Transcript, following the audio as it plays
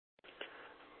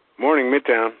Morning,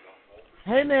 Midtown.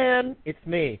 Hey, man, it's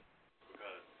me.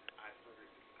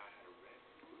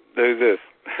 Who's this?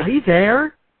 Are you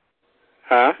there?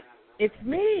 Huh? It's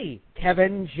me,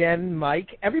 Kevin, Jen, Mike,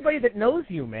 everybody that knows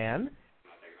you, man.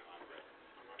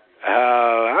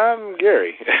 I'm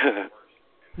Gary.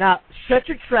 Now, shut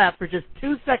your trap for just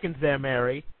 2 seconds there,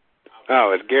 Mary.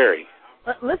 Oh, it's Gary.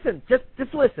 Listen,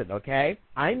 just listen, okay?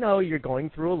 I know you're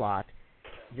going through a lot.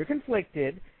 You're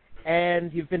conflicted,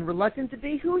 and you've been reluctant to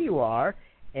be who you are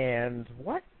and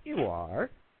what you are.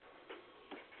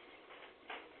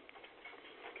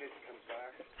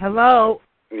 Hello?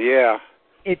 Yeah.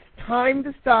 It's time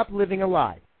to stop living a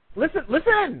lie.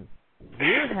 Listen!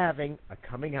 We're having a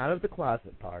coming out of the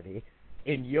closet party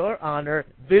in your honor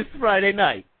this Friday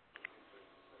night.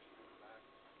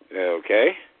 Okay.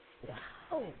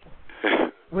 Wow.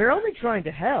 We're only trying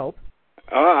to help.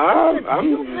 You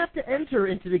You don't have to enter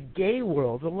into the gay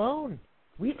world alone.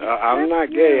 I'm not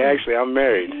gay, actually. I'm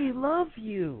married. We love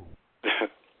you.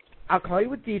 I'll call you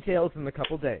with details in a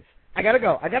couple days. I gotta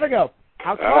go.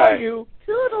 I'll call you.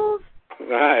 Toodles. All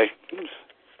right.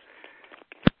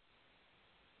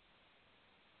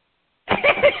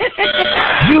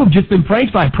 You've just been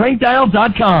pranked by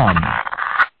prankdial.com.